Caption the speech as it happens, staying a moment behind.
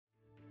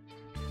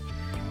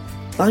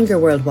Bangor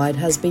Worldwide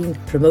has been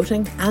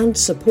promoting and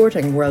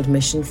supporting World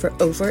Mission for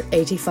over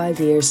 85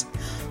 years.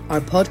 Our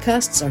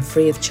podcasts are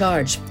free of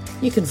charge.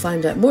 You can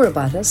find out more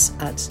about us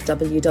at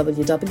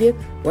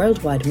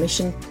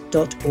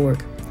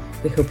www.worldwidemission.org.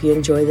 We hope you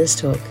enjoy this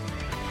talk.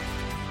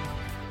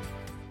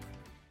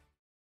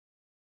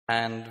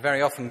 And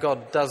very often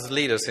God does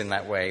lead us in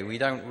that way. We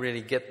don't really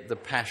get the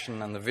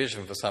passion and the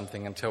vision for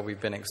something until we've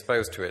been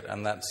exposed to it,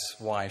 and that's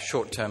why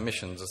short-term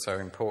missions are so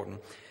important.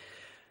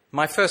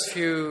 My first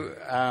few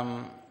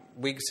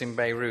weeks in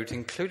Beirut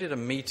included a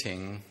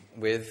meeting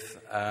with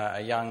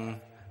a young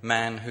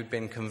man who'd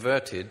been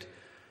converted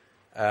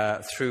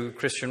through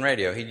Christian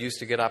radio. He used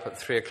to get up at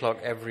 3 o'clock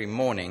every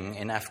morning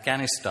in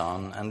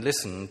Afghanistan and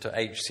listen to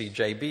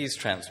HCJB's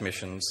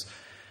transmissions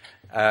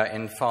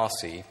in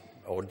Farsi,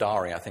 or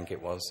Dari, I think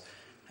it was,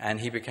 and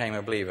he became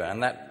a believer.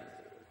 And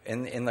that,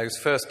 in those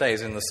first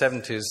days in the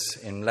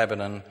 70s in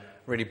Lebanon,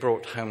 really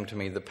brought home to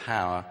me the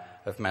power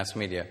of mass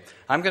media.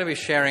 I'm going to be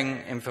sharing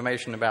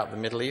information about the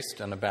Middle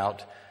East and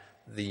about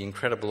the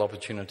incredible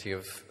opportunity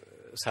of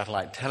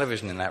satellite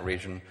television in that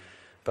region.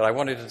 But I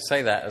wanted to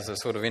say that as a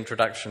sort of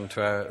introduction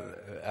to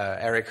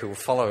Eric, who will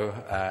follow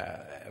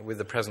with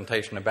the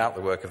presentation about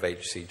the work of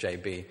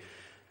HCJB,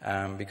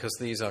 because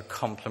these are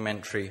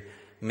complementary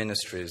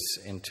ministries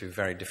into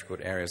very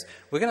difficult areas.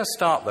 We're going to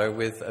start, though,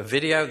 with a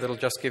video that'll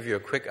just give you a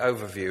quick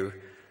overview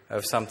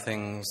of some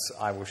things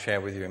I will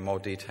share with you in more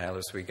detail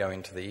as we go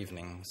into the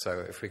evening.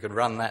 So if we could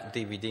run that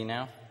DVD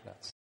now.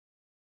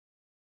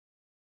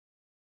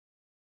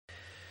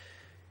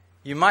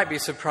 You might be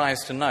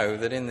surprised to know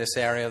that in this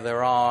area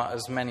there are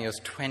as many as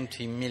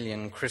 20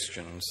 million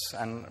Christians.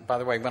 And by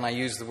the way, when I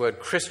use the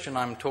word Christian,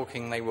 I'm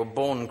talking they were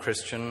born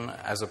Christian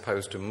as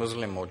opposed to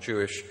Muslim or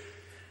Jewish.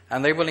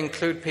 And they will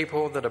include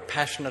people that are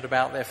passionate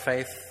about their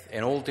faith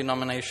in all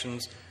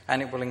denominations,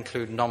 and it will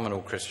include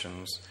nominal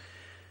Christians.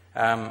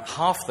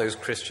 Half those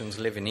Christians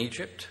live in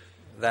Egypt.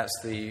 That's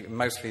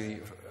mostly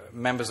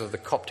members of the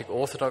Coptic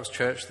Orthodox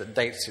Church that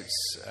dates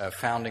its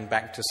founding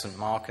back to St.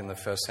 Mark in the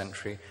 1st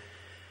century.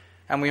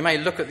 And we may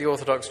look at the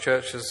Orthodox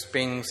Church as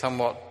being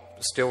somewhat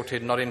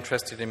stilted, not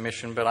interested in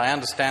mission, but I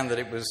understand that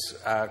it was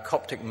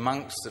Coptic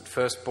monks that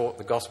first brought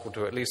the gospel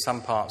to at least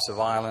some parts of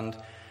Ireland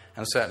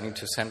and certainly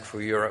to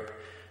Central Europe.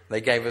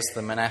 They gave us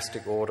the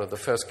monastic order. The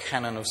first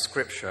canon of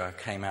Scripture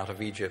came out of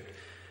Egypt.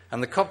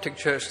 And the Coptic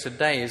Church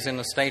today is in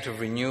a state of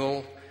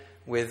renewal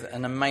with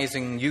an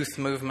amazing youth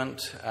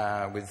movement,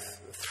 with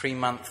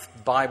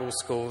 3-month Bible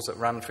schools that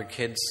run for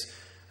kids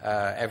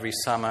every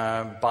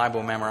summer,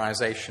 Bible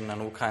memorization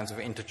and all kinds of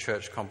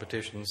interchurch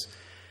competitions.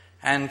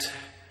 And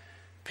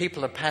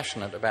people are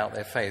passionate about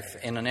their faith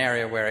in an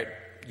area where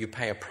you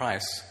pay a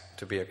price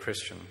to be a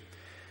Christian.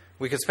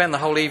 We could spend the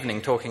whole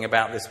evening talking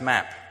about this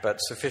map, but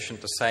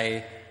sufficient to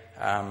say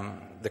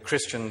the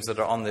Christians that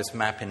are on this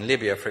map in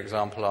Libya, for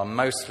example, are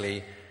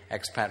mostly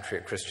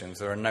expatriate Christians.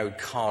 There are no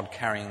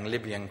card-carrying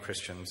Libyan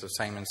Christians. The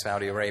same in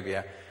Saudi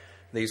Arabia.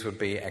 These would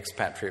be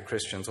expatriate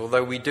Christians,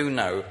 although we do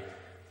know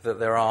that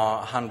there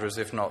are hundreds,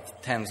 if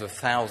not tens of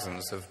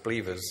thousands of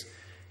believers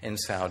in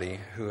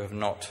Saudi who have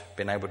not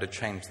been able to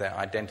change their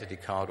identity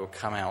card or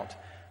come out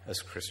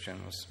as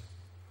Christians.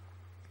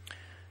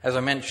 As I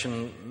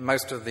mentioned,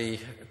 most of the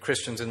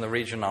Christians in the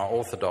region are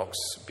Orthodox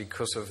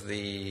because of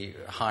the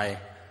high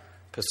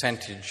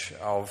percentage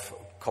of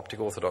Coptic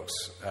Orthodox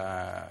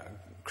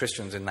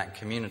Christians in that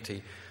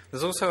community.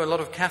 There's also a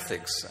lot of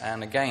Catholics,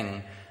 and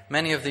again,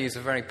 many of these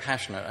are very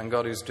passionate, and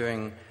God is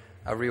doing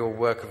a real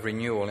work of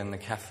renewal in the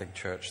Catholic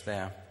Church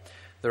there.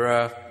 There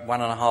are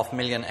 1.5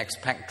 million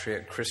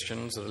expatriate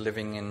Christians that are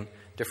living in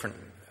different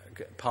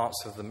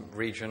parts of the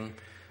region,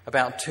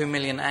 about 2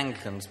 million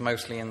Anglicans,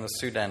 mostly in the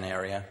Sudan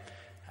area,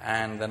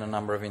 and then a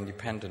number of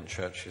independent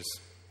churches.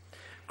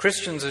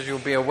 Christians, as you'll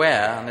be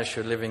aware, unless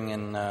you're living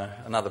in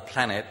another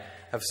planet,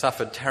 have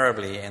suffered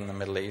terribly in the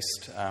Middle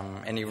East.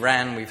 In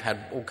Iran, we've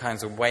had all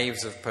kinds of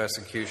waves of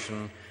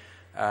persecution.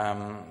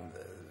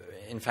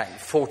 In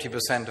fact,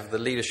 40% of the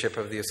leadership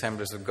of the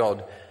Assemblies of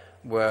God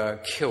were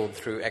killed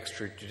through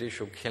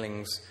extrajudicial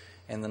killings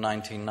in the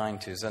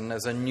 1990s. And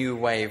there's a new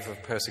wave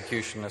of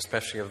persecution,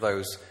 especially of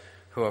those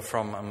who are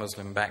from a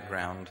Muslim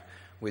background,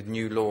 with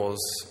new laws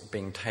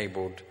being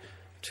tabled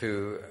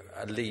to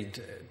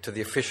lead to the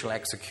official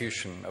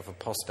execution of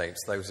apostates,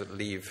 those that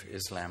leave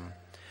Islam.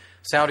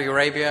 Saudi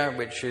Arabia,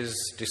 which is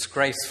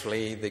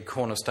disgracefully the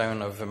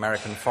cornerstone of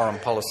American foreign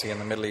policy in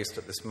the Middle East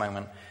at this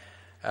moment,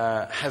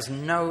 has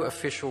no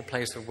official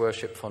place of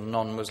worship for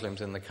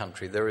non-Muslims in the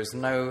country. There is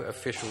no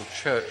official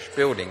church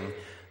building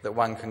that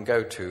one can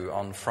go to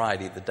on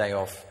Friday, the day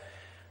off,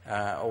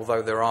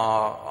 although there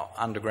are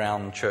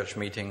underground church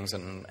meetings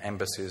and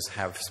embassies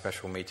have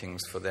special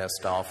meetings for their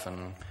staff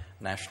and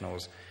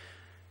nationals.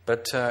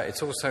 But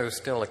it's also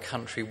still a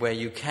country where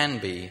you can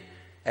be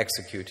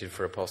executed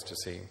for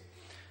apostasy.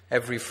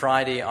 Every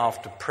Friday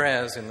after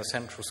prayers in the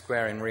central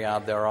square in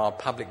Riyadh, there are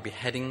public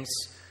beheadings.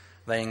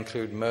 They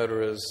include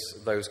murderers,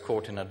 those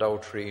caught in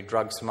adultery,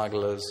 drug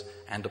smugglers,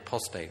 and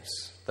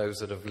apostates, those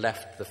that have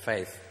left the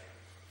faith.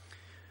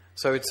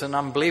 So it's an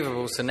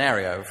unbelievable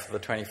scenario for the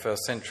 21st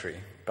century,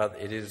 but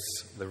it is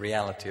the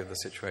reality of the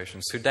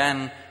situation.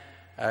 Sudan,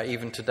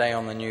 even today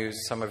on the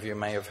news, some of you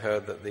may have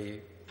heard that the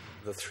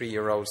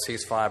 3-year-old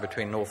ceasefire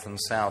between North and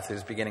South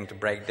is beginning to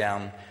break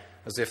down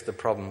as if the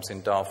problems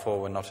in Darfur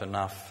were not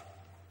enough.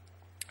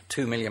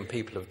 2 million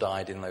people have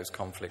died in those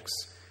conflicts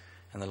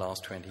in the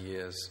last 20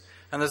 years.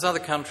 And there's other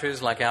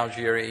countries like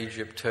Algeria,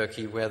 Egypt,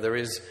 Turkey, where there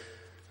is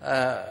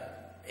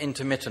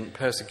intermittent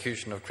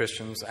persecution of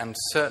Christians, and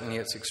certainly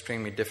it's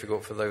extremely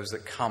difficult for those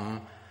that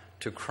come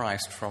to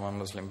Christ from a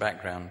Muslim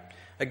background.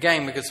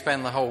 Again, we could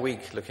spend the whole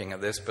week looking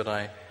at this, but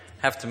I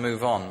have to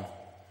move on.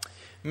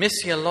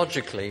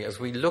 Missiologically, as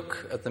we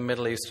look at the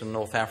Middle East and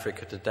North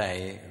Africa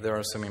today, there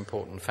are some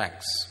important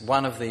facts.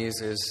 One of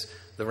these is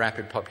the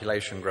rapid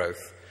population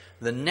growth.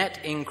 The net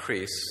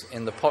increase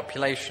in the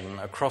population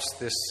across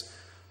this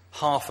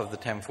half of the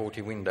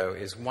 1040 window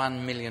is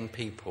 1 million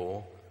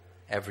people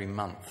every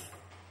month.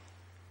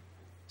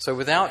 So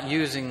without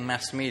using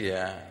mass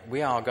media,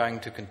 we are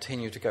going to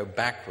continue to go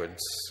backwards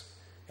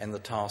in the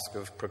task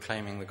of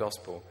proclaiming the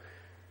gospel.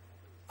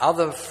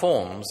 Other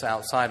forms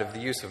outside of the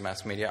use of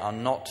mass media are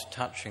not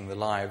touching the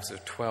lives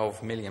of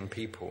 12 million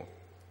people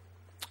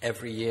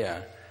every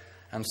year.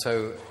 And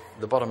so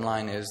the bottom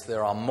line is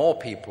there are more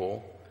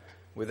people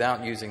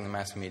without using the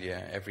mass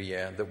media every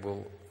year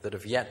that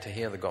have yet to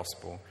hear the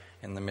gospel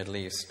in the Middle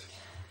East.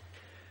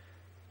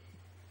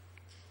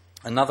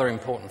 Another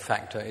important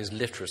factor is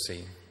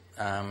literacy.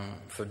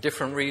 For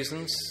different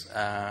reasons,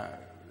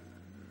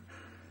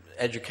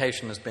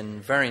 education has been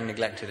very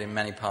neglected in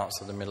many parts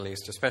of the Middle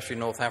East, especially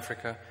North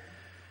Africa.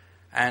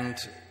 And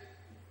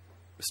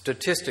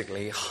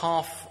statistically,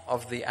 half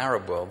of the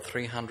Arab world,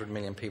 300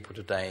 million people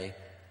today,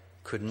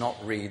 could not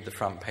read the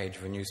front page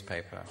of a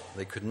newspaper.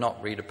 They could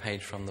not read a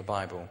page from the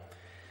Bible.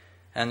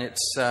 And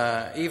it's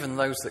even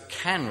those that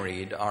can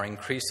read are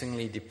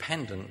increasingly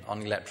dependent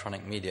on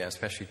electronic media,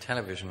 especially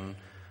television,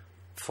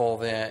 for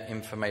their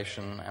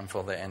information and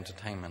for their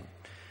entertainment.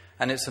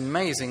 And it's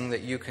amazing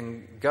that you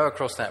can go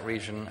across that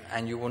region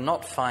and you will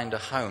not find a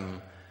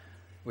home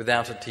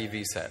without a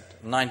TV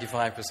set.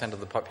 95% of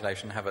the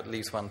population have at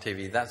least one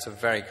TV. That's a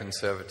very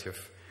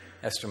conservative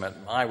estimate.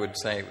 I would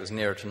say it was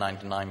nearer to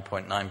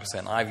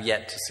 99.9%. I've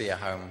yet to see a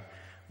home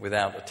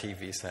without a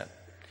TV set.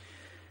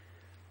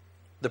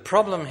 The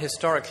problem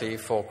historically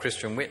for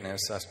Christian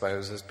Witness, I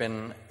suppose, has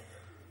been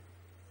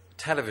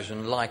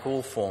television, like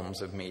all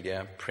forms of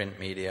media, print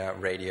media,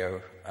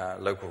 radio,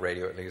 local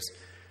radio at least,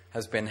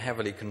 has been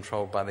heavily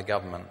controlled by the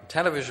government.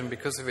 Television,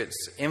 because of its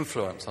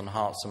influence on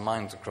hearts and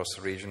minds across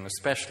the region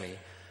especially,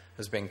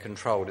 has been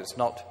controlled. It's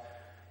not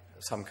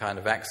some kind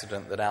of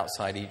accident that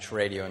outside each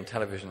radio and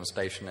television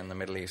station in the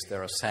Middle East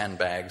there are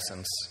sandbags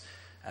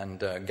and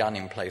gun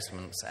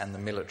emplacements, and the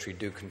military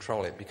do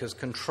control it, because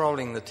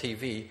controlling the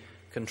TV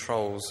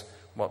controls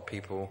what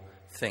people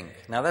think.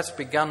 Now that's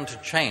begun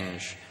to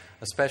change,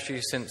 especially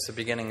since the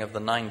beginning of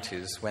the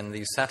 90s, when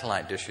these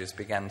satellite dishes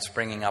began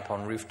springing up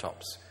on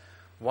rooftops.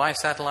 Why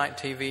satellite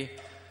TV?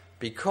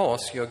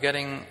 Because you're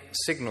getting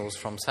signals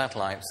from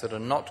satellites that are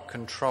not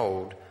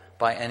controlled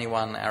by any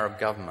one Arab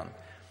government.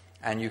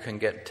 And you can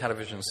get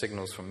television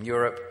signals from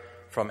Europe,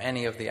 from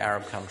any of the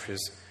Arab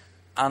countries,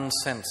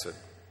 uncensored.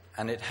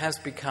 And it has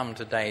become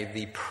today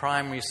the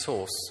primary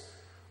source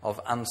of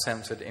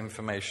uncensored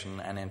information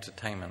and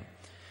entertainment.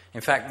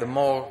 In fact, the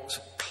more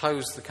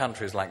closed the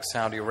countries like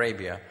Saudi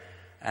Arabia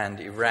and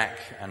Iraq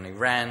and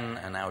Iran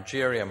and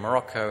Algeria,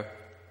 Morocco,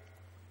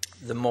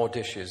 the more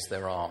dishes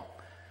there are.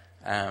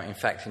 In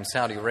fact, in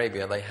Saudi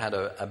Arabia, they had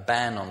a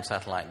ban on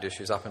satellite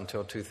dishes up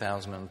until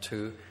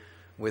 2002,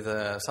 with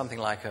something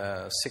like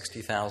a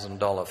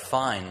 $60,000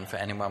 fine for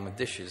anyone with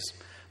dishes.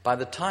 By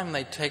the time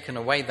they'd taken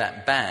away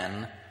that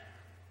ban,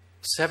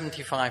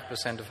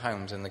 75% of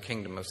homes in the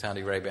Kingdom of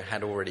Saudi Arabia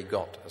had already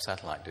got a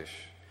satellite dish.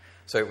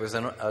 So it was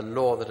a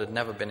law that had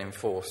never been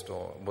enforced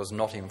or was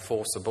not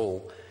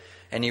enforceable.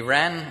 In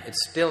Iran,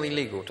 it's still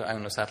illegal to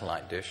own a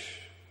satellite dish,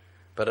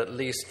 but at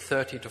least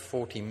 30 to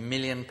 40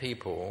 million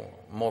people,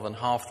 more than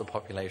half the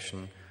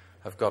population,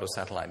 have got a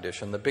satellite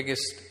dish. And the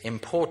biggest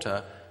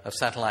importer of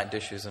satellite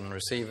dishes and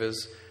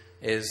receivers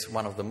is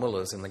one of the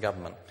mullahs in the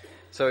government.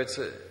 So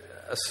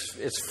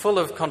it's full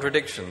of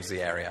contradictions,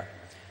 the area.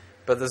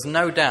 But there's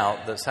no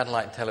doubt that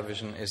satellite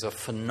television is a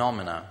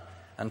phenomena.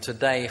 And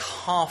today,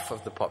 half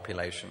of the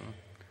population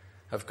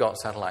have got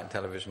satellite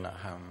television at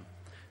home.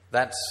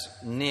 That's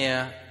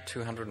near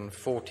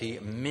 240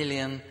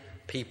 million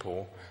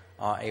people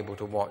are able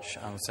to watch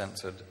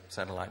uncensored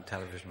satellite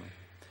television.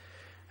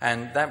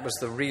 And that was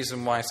the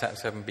reason why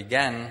Sat7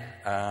 began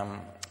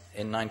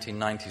in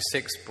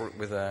 1996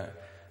 with a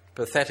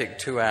pathetic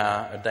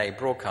 2-hour-a-day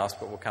broadcast,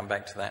 but we'll come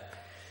back to that.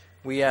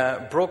 We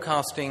are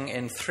broadcasting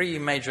in 3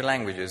 major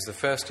languages. The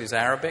first is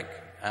Arabic,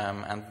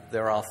 and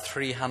there are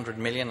 300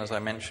 million, as I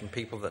mentioned,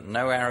 people that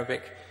know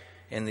Arabic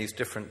in these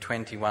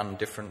 21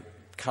 different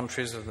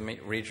countries of the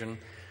region.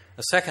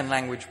 The second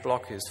language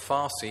block is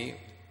Farsi,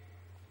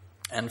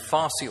 and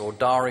Farsi or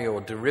Dari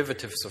or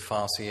derivatives of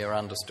Farsi are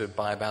understood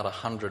by about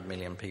 100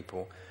 million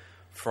people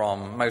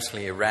from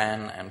mostly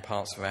Iran and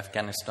parts of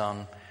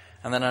Afghanistan.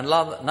 And then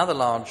another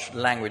large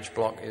language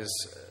block is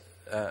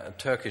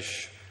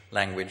Turkish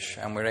language,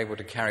 and we're able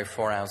to carry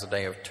 4 hours a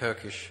day of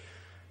Turkish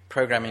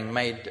programming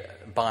made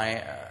by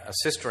a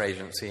sister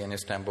agency in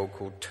Istanbul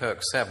called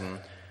Turk 7.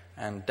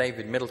 And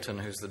David Middleton,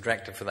 who's the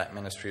director for that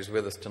ministry, is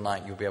with us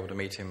tonight. You'll be able to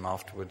meet him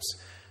afterwards,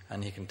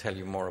 and he can tell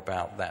you more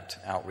about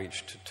that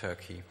outreach to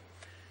Turkey.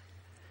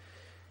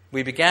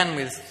 We began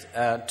with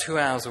 2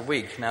 hours a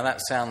week. Now, that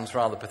sounds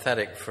rather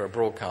pathetic for a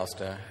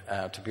broadcaster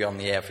to be on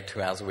the air for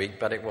 2 hours a week,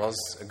 but it was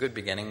a good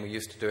beginning. We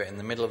used to do it in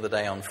the middle of the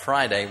day on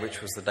Friday,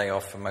 which was the day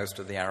off for most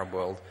of the Arab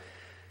world.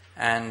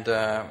 And,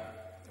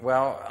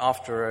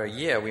 after a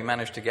year, we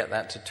managed to get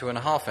that to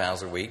 2.5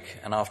 hours a week,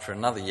 and after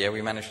another year,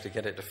 we managed to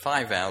get it to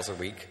 5 hours a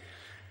week.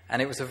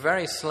 And it was a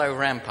very slow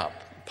ramp-up,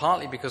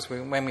 partly because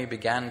when we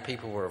began,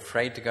 people were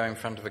afraid to go in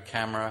front of a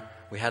camera.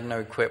 We had no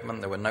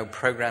equipment. There were no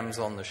programs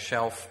on the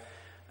shelf.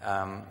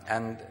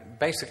 And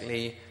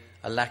basically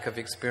a lack of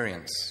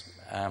experience.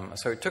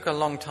 So it took a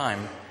long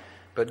time,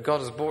 but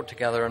God has brought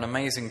together an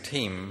amazing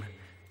team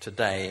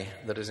today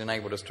that has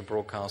enabled us to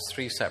broadcast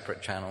 3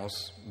 separate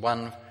channels,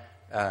 one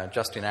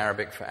just in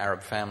Arabic for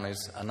Arab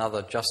families,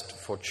 another just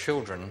for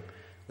children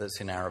that's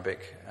in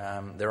Arabic.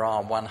 There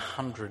are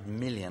 100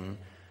 million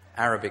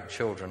Arabic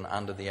children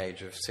under the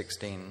age of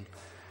 16,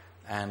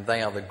 and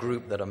they are the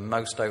group that are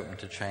most open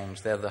to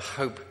change. They're the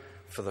hope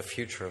for the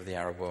future of the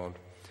Arab world.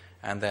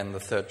 And then the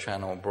third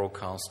channel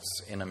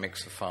broadcasts in a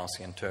mix of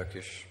Farsi and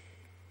Turkish.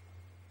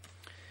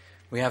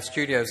 We have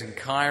studios in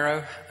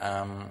Cairo.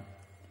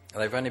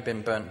 They've only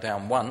been burnt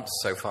down once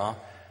so far,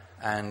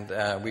 and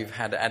we've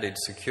had added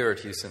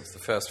security since the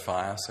first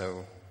fire,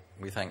 so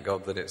we thank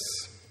God that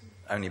it's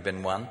only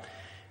been one.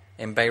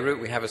 In Beirut,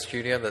 we have a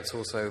studio that's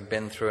also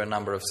been through a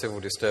number of civil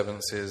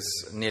disturbances,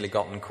 nearly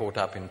gotten caught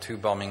up in 2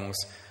 bombings,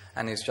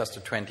 and is just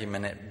a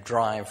 20-minute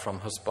drive from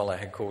Hezbollah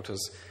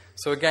headquarters.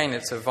 So again,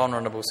 it's a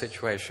vulnerable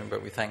situation,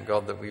 but we thank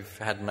God that we've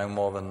had no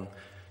more than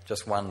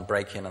just one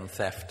break-in and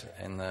theft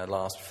in the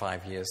last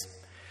 5 years.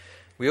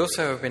 We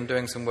also have been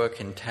doing some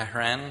work in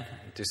Tehran,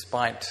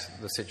 despite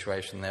the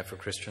situation there for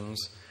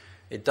Christians.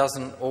 It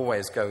doesn't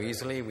always go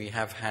easily. We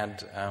have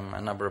had a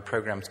number of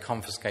programs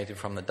confiscated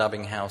from the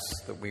dubbing house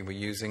that we were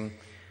using,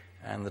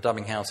 and the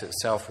dubbing house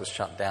itself was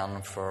shut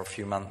down for a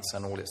few months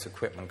and all its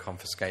equipment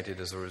confiscated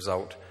as a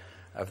result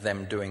of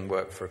them doing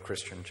work for a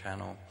Christian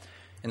channel.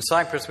 In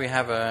Cyprus, we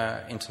have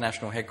an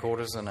international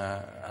headquarters and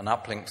an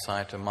uplink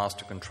site, a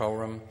master control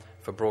room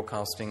for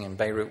broadcasting. In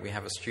Beirut, we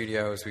have a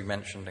studio, as we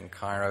mentioned, in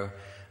Cairo,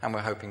 and we're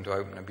hoping to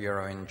open a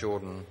bureau in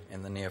Jordan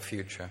in the near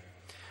future.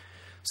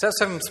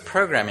 Set7's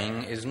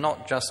programming is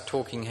not just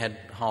talking head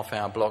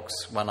half-hour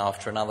blocks, one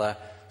after another,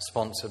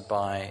 sponsored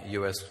by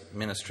US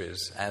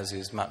ministries, as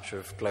is much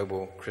of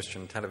global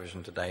Christian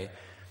television today.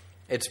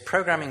 It's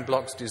programming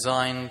blocks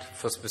designed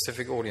for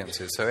specific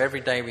audiences. So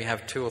every day we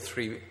have 2 or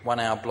 3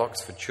 one-hour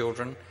blocks for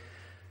children,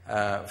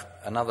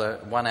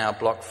 another 1-hour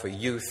block for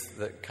youth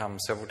that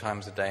comes several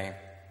times a day,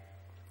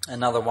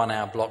 another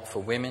 1-hour block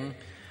for women.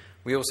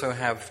 We also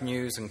have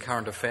news and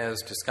current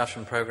affairs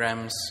discussion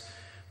programs.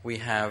 We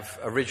have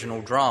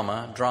original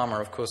drama.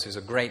 Drama, of course, is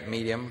a great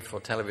medium for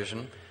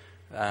television,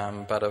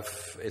 but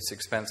it's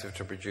expensive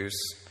to produce.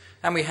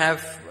 And we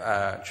have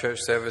church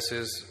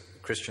services,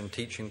 Christian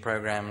teaching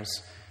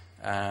programs,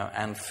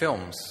 and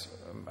films,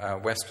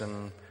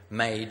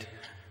 Western-made,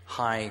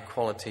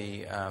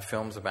 high-quality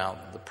films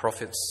about the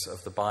prophets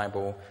of the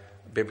Bible,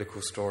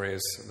 biblical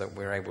stories that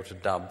we're able to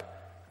dub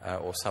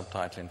or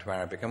subtitle into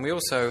Arabic. And we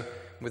also,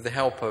 with the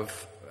help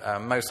of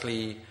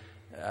mostly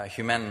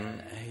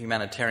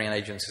humanitarian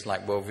agencies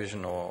like World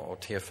Vision or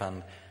Tear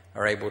Fund,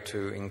 are able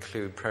to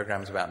include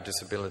programs about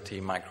disability,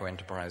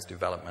 micro-enterprise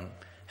development,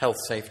 health,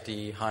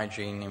 safety,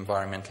 hygiene,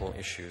 environmental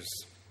issues.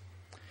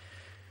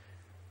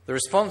 The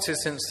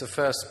responses since the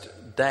first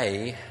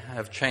day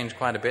have changed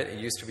quite a bit. It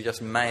used to be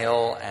just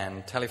mail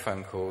and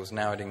telephone calls.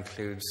 Now it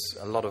includes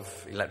a lot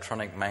of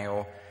electronic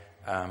mail,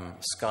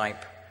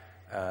 Skype,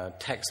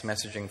 text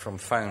messaging from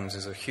phones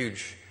is a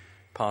huge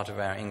part of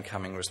our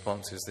incoming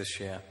responses this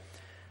year.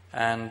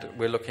 And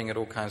we're looking at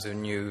all kinds of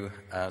new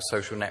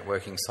social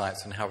networking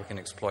sites and how we can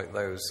exploit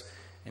those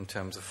in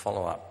terms of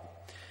follow-up.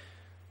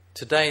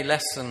 Today,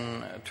 less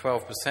than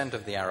 12%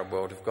 of the Arab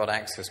world have got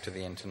access to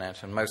the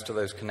internet, and most of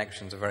those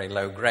connections are very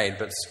low grade,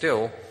 but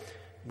still,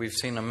 we've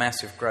seen a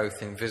massive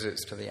growth in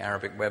visits to the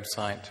Arabic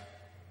website,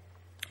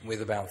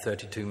 with about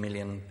 32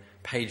 million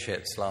page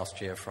hits last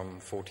year from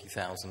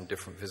 40,000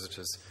 different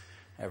visitors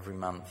every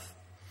month.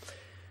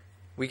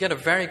 We get a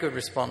very good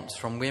response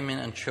from women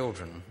and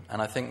children,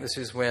 and I think this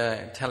is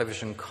where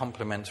television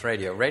complements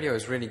radio. Radio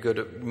is really good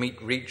at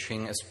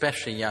reaching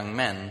especially young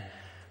men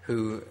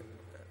who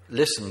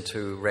listen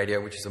to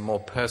radio, which is a more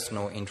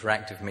personal,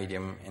 interactive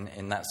medium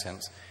in that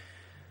sense.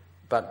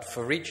 But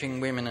for reaching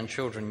women and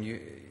children,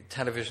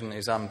 television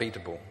is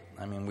unbeatable.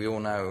 I mean, we all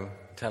know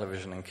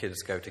television and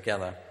kids go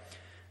together.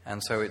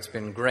 And so it's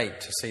been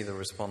great to see the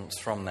response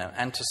from them.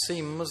 And to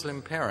see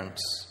Muslim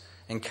parents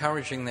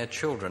encouraging their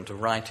children to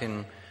write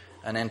in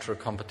and enter a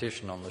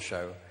competition on the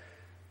show.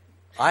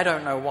 I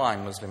don't know why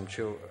Muslim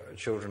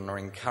children are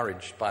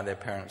encouraged by their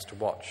parents to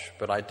watch,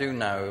 but I do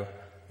know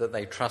that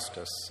they trust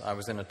us. I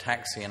was in a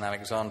taxi in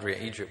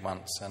Alexandria, Egypt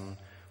once, and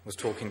was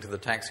talking to the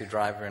taxi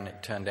driver, and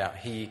it turned out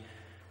he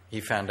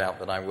found out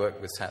that I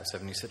worked with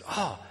Sat7. He said,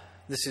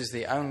 this is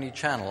the only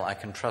channel I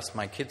can trust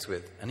my kids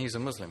with, and he's a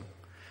Muslim.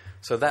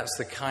 So that's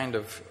the kind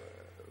of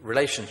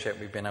relationship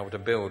we've been able to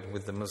build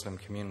with the Muslim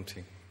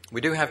community.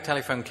 We do have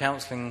telephone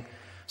counselling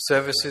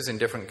services in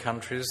different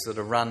countries that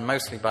are run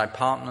mostly by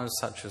partners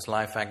such as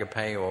Life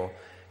Agape or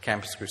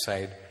Campus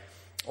Crusade,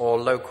 or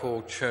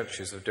local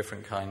churches of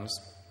different kinds.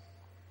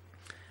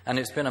 And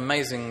it's been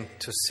amazing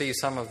to see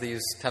some of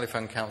these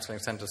telephone counselling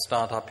centres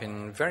start up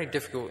in very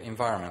difficult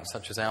environments,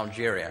 such as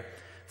Algeria.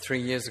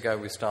 3 years ago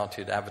we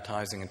started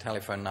advertising a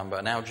telephone number,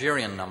 an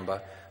Algerian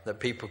number, that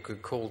people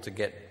could call to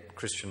get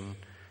Christian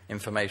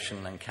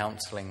information and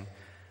counselling.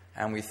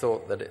 And we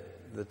thought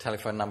that the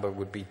telephone number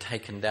would be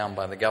taken down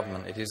by the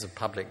government. It is a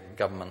public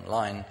government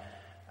line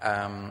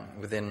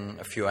within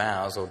a few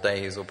hours or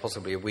days or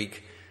possibly a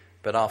week.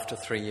 But after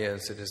 3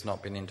 years, it has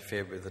not been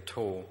interfered with at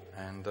all.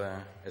 And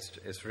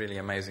it's really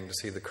amazing to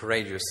see the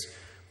courageous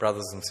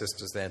brothers and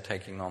sisters there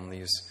taking on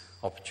these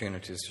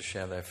opportunities to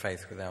share their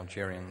faith with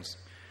Algerians.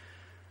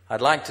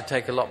 I'd like to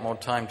take a lot more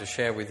time to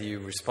share with you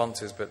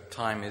responses, but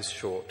time is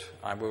short.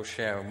 I will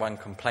share one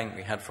complaint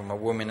we had from a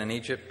woman in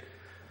Egypt.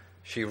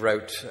 She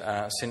wrote,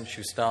 since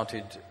you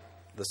started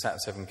the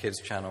Sat7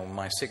 Kids channel,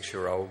 my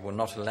 6-year-old will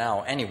not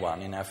allow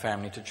anyone in our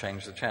family to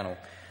change the channel.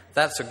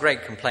 That's a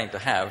great complaint to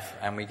have,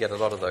 and we get a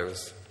lot of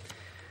those.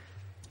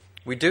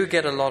 We do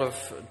get a lot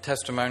of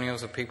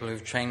testimonials of people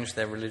who've changed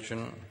their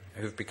religion,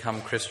 who've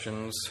become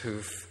Christians,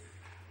 who've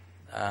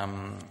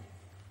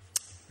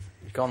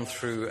gone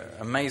through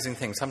amazing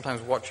things,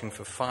 sometimes watching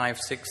for 5,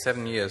 6,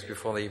 7 years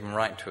before they even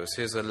write to us.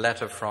 Here's a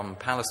letter from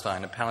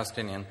Palestine, a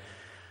Palestinian.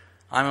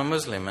 I'm a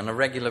Muslim and a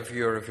regular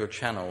viewer of your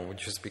channel,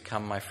 which has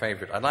become my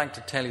favourite. I'd like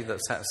to tell you that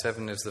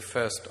Sat7 is the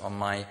first on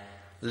my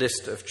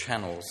list of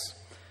channels.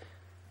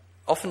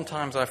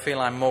 Oftentimes I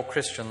feel I'm more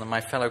Christian than my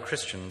fellow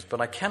Christians,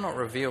 but I cannot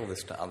reveal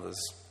this to others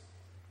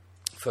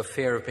for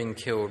fear of being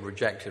killed,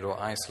 rejected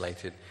or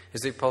isolated.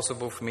 Is it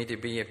possible for me to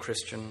be a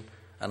Christian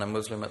and a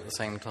Muslim at the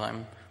same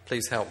time?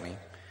 Please help me.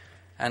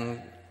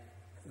 And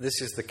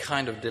this is the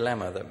kind of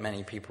dilemma that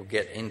many people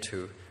get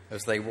into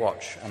as they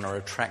watch and are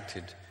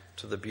attracted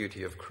to the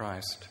beauty of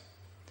Christ.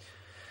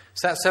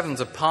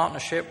 Sat7's a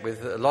partnership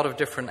with a lot of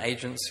different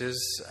agencies.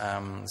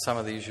 Some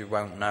of these you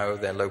won't know.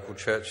 They're local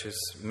churches,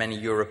 many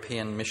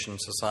European mission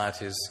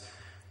societies.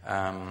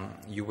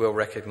 You will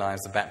recognize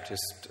the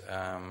Baptist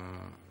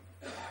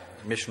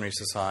Missionary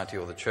Society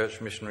or the Church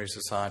Missionary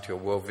Society or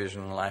World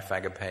Vision, Life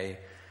Agape,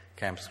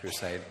 Campus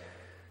Crusade.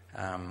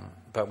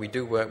 But we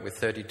do work with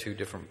 32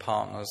 different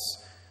partners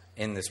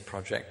in this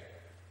project.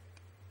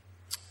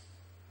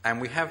 And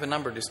we have a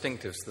number of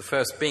distinctives, the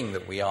first being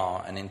that we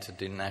are an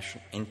interagency,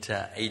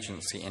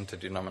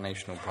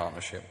 interdenominational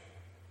partnership.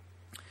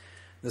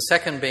 The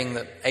second being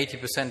that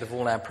 80% of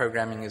all our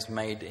programming is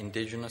made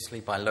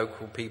indigenously by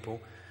local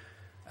people.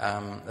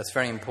 That's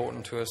very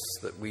important to us,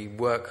 that we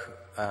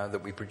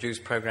produce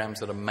programs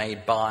that are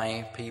made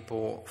by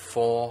people,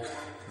 for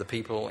the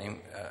people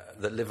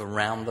that live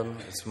around them.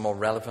 It's more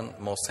relevant,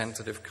 more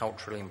sensitive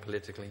culturally and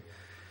politically.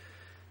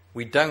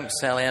 We don't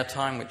sell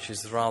airtime, which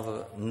is a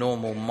rather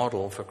normal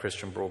model for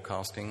Christian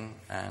broadcasting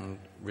and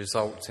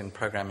results in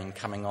programming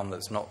coming on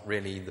that's not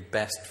really the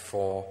best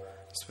for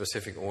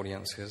specific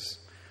audiences.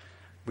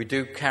 We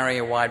do carry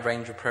a wide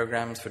range of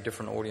programs for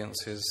different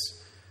audiences.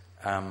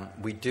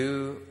 We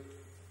do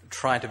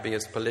try to be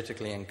as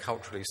politically and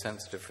culturally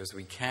sensitive as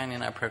we can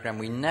in our program.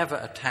 We never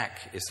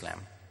attack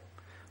Islam.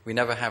 We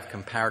never have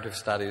comparative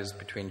studies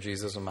between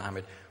Jesus and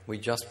Muhammad. We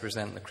just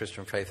present the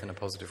Christian faith in a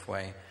positive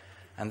way.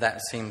 And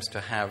that seems to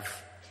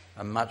have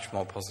a much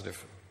more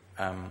positive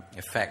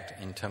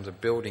effect in terms of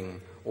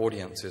building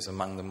audiences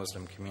among the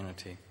Muslim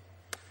community.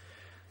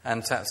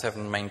 And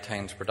Sat7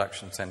 maintains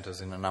production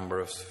centres in a number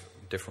of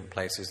different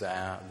places.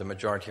 The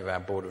majority of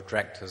our board of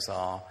directors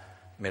are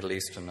Middle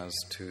Easterners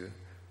to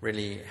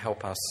really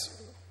help us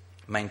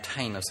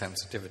maintain a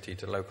sensitivity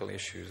to local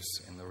issues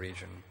in the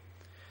region.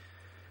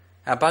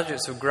 Our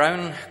budgets have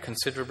grown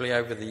considerably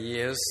over the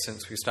years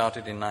since we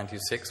started in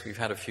 1996. We've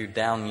had a few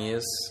down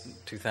years.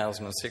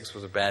 2006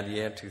 was a bad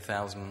year.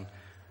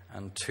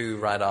 2002,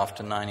 right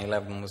after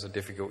 9/11, was a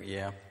difficult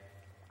year.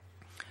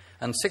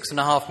 And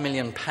 £6.5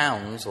 million, or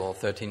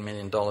 $13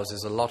 million,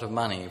 is a lot of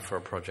money for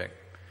a project.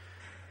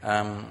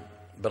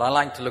 But I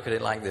like to look at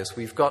it like this.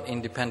 We've got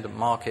independent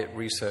market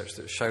research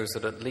that shows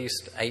that at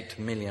least 8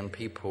 million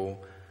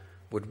people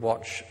would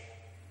watch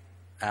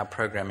our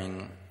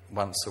programming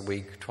once a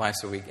week,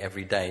 twice a week,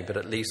 every day, but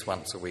at least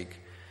once a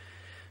week.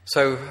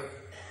 So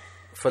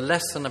for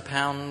less than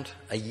 £1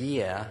 a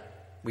year,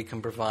 we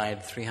can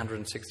provide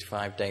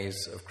 365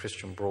 days of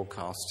Christian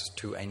broadcasts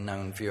to a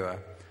known viewer.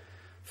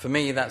 For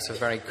me, that's a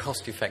very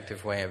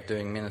cost-effective way of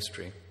doing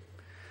ministry.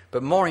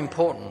 But more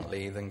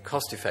importantly than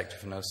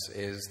cost-effectiveness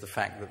is the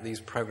fact that these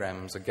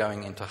programs are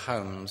going into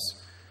homes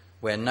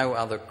where no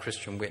other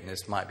Christian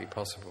witness might be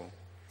possible.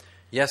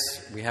 Yes,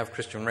 we have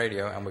Christian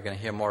radio, and we're going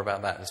to hear more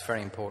about that. It's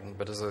very important,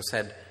 but as I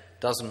said,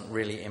 doesn't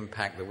really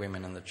impact the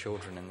women and the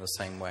children in the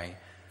same way.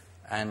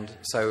 And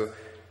so,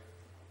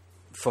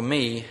 for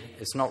me,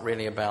 it's not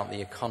really about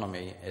the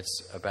economy,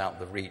 it's about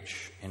the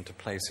reach into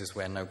places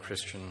where no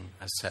Christian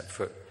has set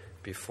foot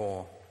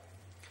before.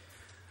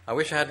 I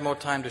wish I had more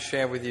time to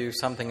share with you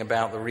something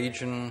about the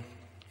region.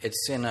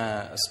 It's in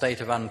a state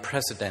of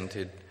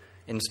unprecedented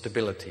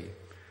instability.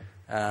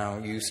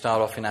 You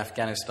start off in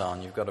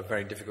Afghanistan. You've got a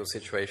very difficult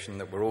situation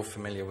that we're all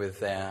familiar with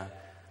there.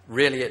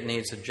 Really, it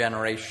needs a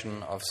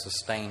generation of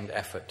sustained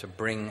effort to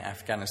bring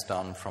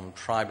Afghanistan from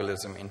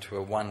tribalism into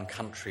a one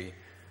country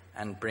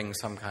and bring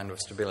some kind of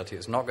stability.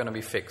 It's not going to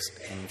be fixed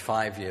in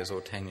 5 years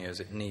or 10 years.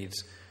 It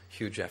needs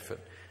huge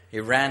effort.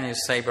 Iran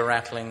is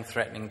saber-rattling,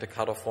 threatening to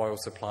cut off oil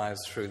supplies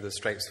through the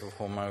Straits of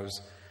Hormuz.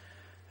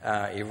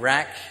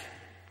 Iraq,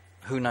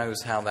 who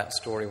knows how that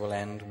story will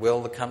end?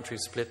 Will the country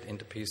split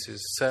into pieces?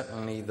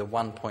 Certainly the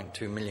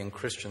 1.2 million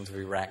Christians of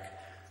Iraq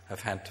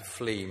have had to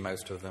flee,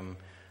 most of them,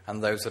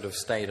 and those that have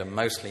stayed are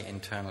mostly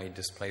internally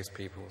displaced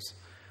peoples.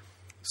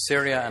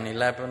 Syria and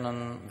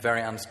Lebanon,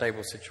 very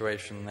unstable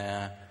situation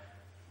there.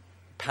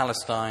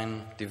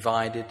 Palestine,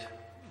 divided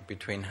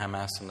between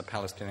Hamas and the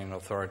Palestinian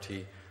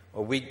Authority.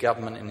 A weak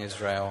government in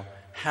Israel.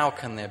 How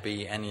can there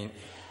be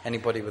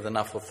anybody with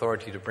enough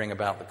authority to bring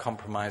about the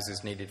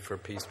compromises needed for a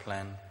peace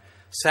plan?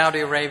 Saudi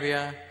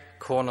Arabia,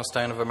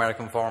 cornerstone of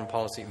American foreign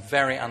policy,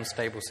 very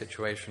unstable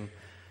situation.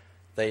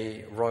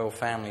 The royal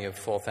family of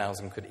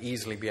 4,000 could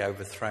easily be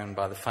overthrown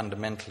by the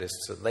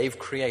fundamentalists that they've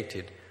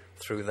created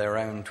through their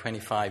own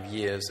 25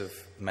 years of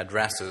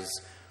madrasas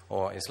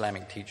or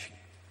Islamic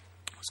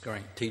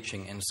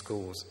teaching in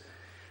schools.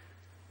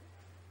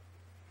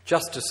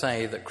 Just to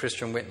say that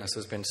Christian witness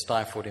has been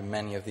stifled in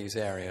many of these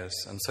areas,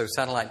 and so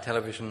satellite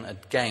television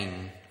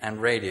again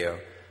and radio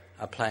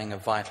are playing a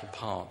vital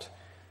part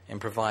in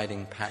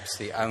providing perhaps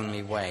the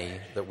only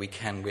way that we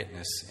can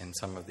witness in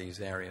some of these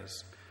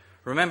areas.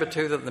 Remember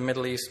too that the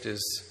Middle East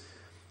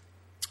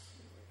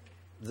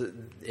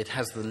it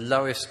has the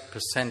lowest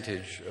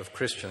percentage of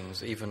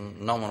Christians,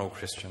 even nominal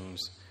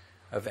Christians,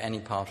 of any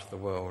part of the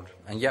world,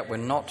 and yet we're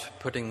not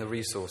putting the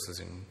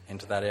resources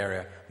into that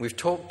area. We've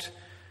talked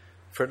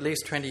for at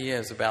least 20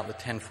 years about the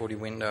 1040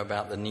 window,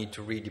 about the need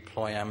to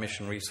redeploy our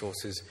mission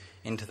resources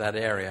into that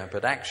area.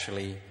 But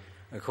actually,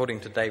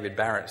 according to David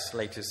Barrett's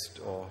latest,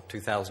 or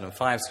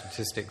 2005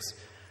 statistics,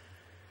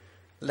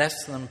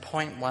 less than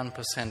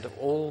 0.1% of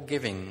all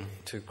giving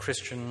to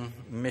Christian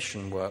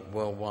mission work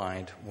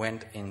worldwide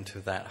went into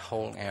that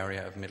whole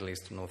area of Middle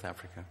East and North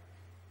Africa.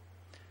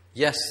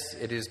 Yes,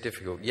 it is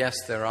difficult. Yes,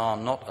 there are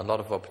not a lot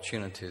of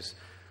opportunities.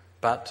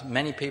 But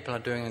many people are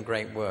doing a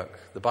great work.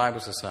 The Bible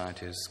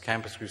Societies,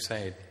 Campus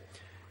Crusade,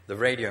 the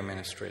radio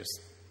ministries.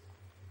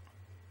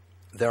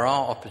 There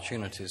are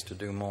opportunities to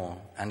do more,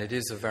 and it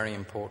is a very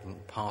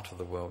important part of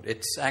the world.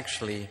 It's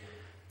actually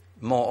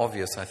more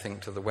obvious, I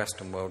think, to the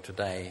Western world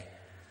today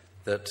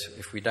that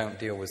if we don't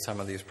deal with some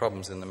of these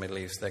problems in the Middle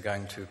East, they're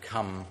going to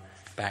come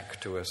back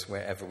to us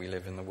wherever we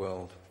live in the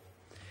world.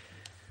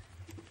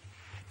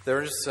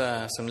 There is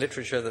some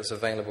literature that's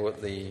available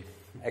at the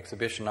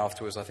exhibition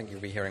afterwards. I think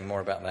you'll be hearing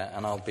more about that,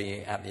 and I'll be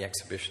at the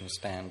exhibition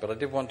stand. But I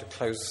did want to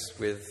close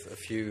with a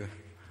few,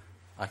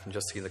 I can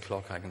just see the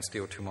clock, I can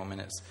steal 2 more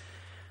minutes,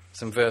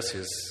 some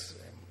verses,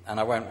 and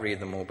I won't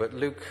read them all, but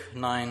Luke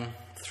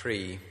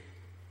 9:3,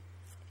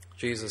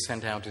 Jesus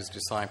sent out his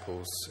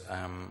disciples,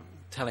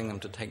 telling them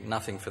to take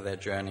nothing for their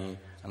journey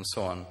and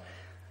so on.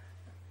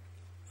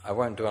 I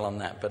won't dwell on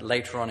that, but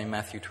later on in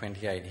Matthew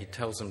 28, he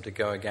tells them to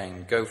go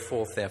again. Go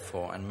forth,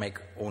 therefore, and make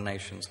all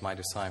nations my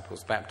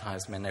disciples,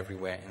 baptize men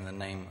everywhere in the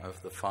name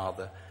of the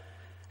Father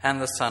and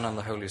the Son and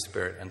the Holy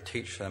Spirit, and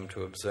teach them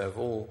to observe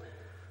all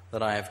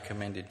that I have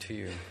commended to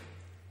you.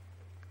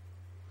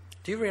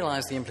 Do you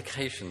realize the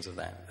implications of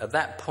that? At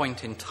that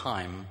point in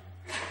time,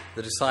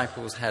 the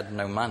disciples had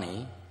no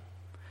money,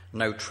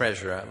 no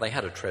treasurer. They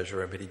had a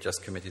treasurer, but he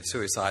just committed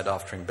suicide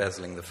after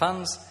embezzling the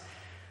funds.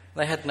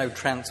 They had no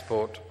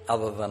transport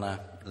other than a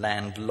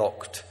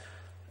landlocked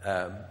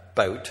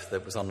boat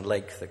that was on a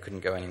lake that couldn't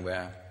go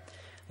anywhere.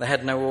 They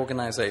had no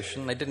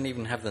organization. They didn't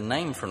even have the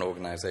name for an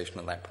organization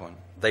at that point.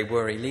 They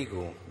were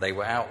illegal. They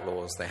were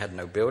outlaws. They had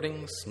no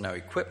buildings, no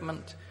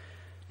equipment,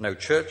 no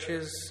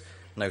churches,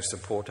 no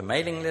supporter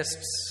mailing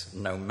lists,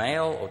 no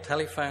mail or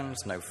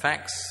telephones, no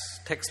fax,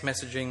 text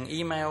messaging,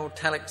 email,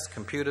 telex,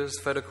 computers,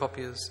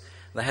 photocopiers.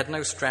 They had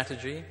no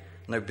strategy,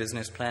 no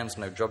business plans,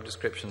 no job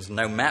descriptions,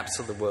 no maps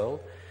of the world,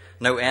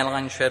 no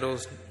airline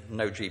schedules,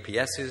 no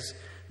GPSs,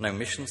 no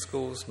mission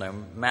schools, no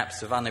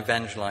maps of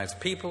unevangelized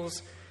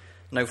peoples,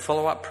 no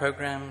follow-up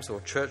programs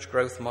or church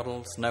growth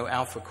models, no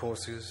alpha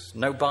courses,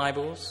 no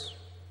Bibles,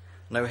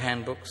 no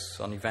handbooks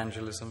on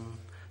evangelism,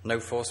 no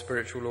 4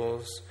 spiritual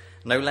laws,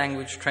 no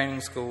language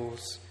training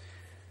schools,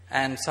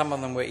 and some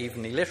of them were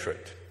even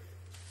illiterate.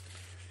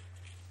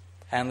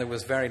 And there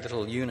was very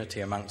little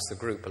unity amongst the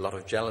group, a lot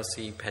of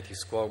jealousy, petty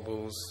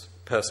squabbles,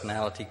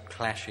 personality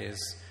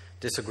clashes,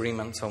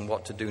 disagreements on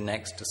what to do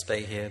next, to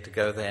stay here, to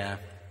go there.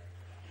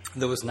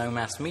 There was no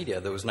mass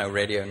media. There was no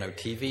radio, no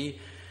TV,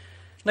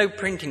 no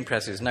printing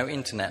presses, no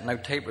internet, no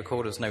tape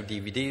recorders, no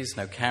DVDs,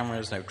 no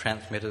cameras, no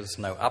transmitters,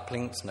 no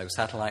uplinks, no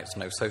satellites,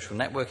 no social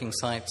networking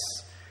sites.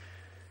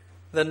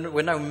 There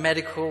were no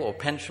medical or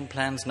pension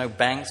plans, no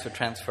banks for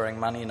transferring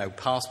money, no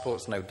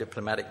passports, no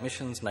diplomatic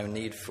missions, no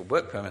need for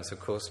work permits, of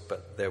course,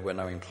 but there were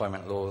no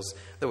employment laws.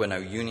 There were no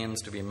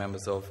unions to be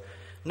members of,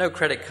 no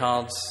credit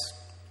cards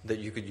that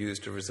you could use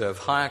to reserve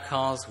hire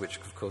cars, which,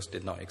 of course,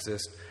 did not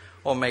exist,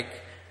 or make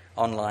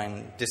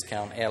online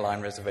discount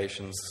airline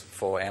reservations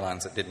for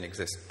airlines that didn't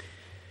exist.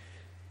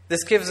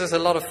 This gives us a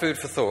lot of food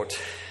for thought.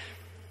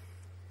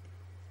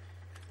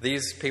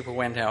 These people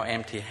went out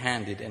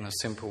empty-handed in a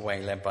simple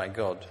way led by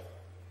God.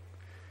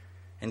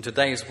 In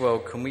today's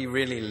world, can we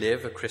really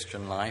live a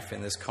Christian life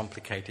in this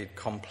complicated,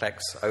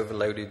 complex,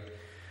 overloaded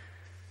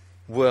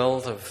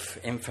world of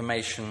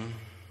information,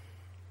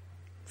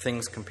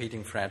 things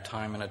competing for our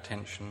time and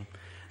attention,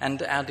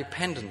 and our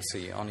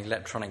dependency on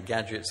electronic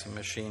gadgets and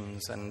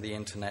machines and the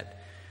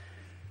internet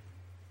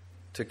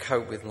to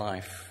cope with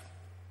life?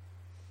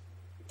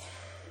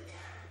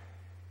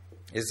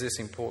 Is this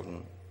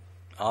important?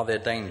 Are there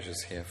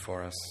dangers here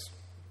for us?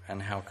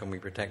 And how can we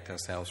protect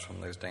ourselves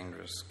from those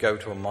dangers? Go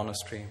to a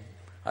monastery?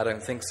 I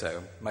don't think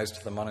so. Most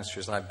of the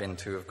monasteries I've been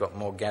to have got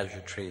more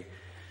gadgetry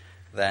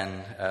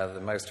than the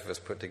most of us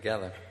put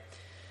together.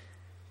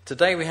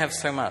 Today we have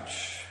so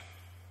much.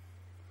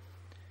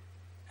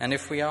 And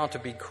if we are to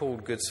be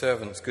called good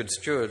servants, good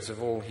stewards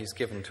of all He's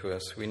given to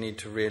us, we need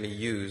to really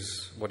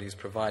use what He's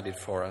provided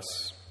for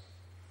us.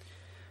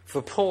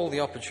 For Paul,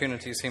 the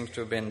opportunity seems to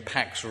have been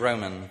Pax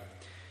Roman,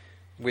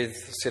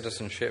 with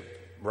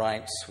citizenship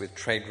rights, with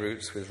trade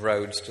routes, with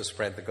roads to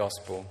spread the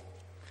gospel.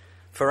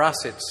 For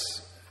us,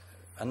 it's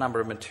a number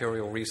of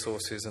material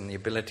resources and the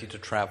ability to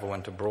travel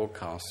and to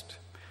broadcast.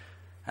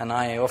 And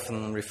I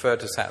often refer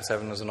to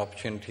Sat7 as an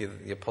opportunity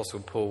that the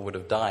Apostle Paul would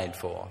have died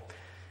for.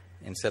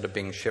 Instead of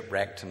being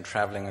shipwrecked and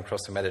traveling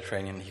across the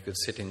Mediterranean, he could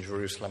sit in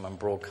Jerusalem and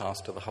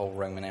broadcast to the whole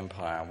Roman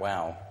Empire.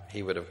 Wow,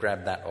 he would have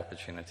grabbed that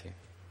opportunity.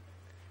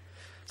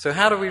 So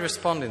how do we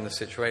respond in this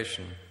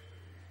situation?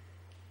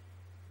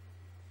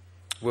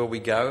 Will we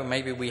go?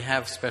 Maybe we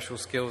have special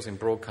skills in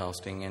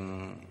broadcasting,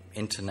 in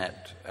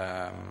internet,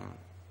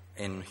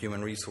 in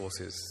human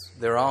resources.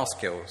 There are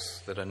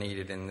skills that are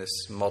needed in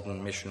this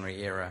modern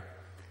missionary era.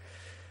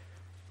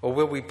 Or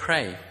will we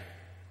pray?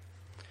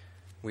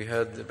 We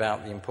heard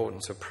about the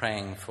importance of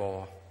praying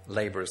for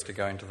labourers to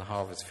go into the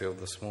harvest field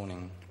this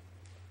morning.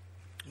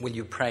 Will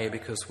you pray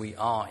because we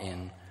are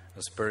in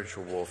a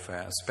spiritual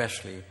warfare,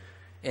 especially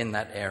in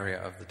that area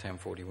of the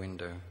 1040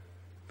 window?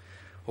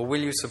 Or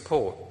will you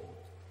support?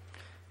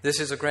 This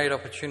is a great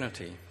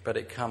opportunity, but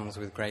it comes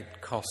with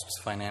great costs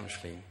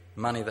financially,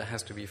 money that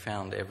has to be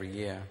found every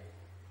year.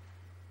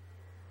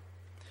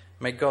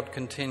 May God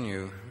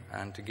continue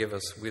and to give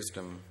us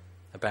wisdom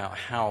about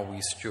how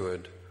we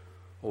steward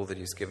all that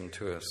He's given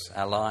to us,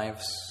 our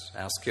lives,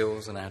 our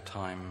skills and our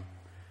time,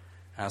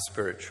 our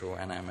spiritual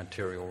and our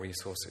material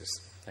resources.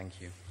 Thank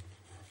you.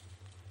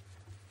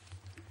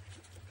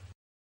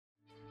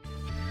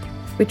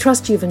 We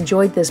trust you've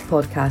enjoyed this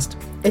podcast.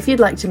 If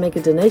you'd like to make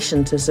a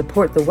donation to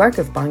support the work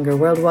of Bangor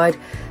Worldwide,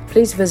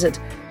 please visit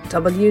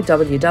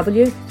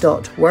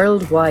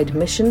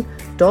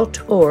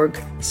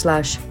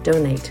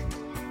www.worldwidemission.org/donate.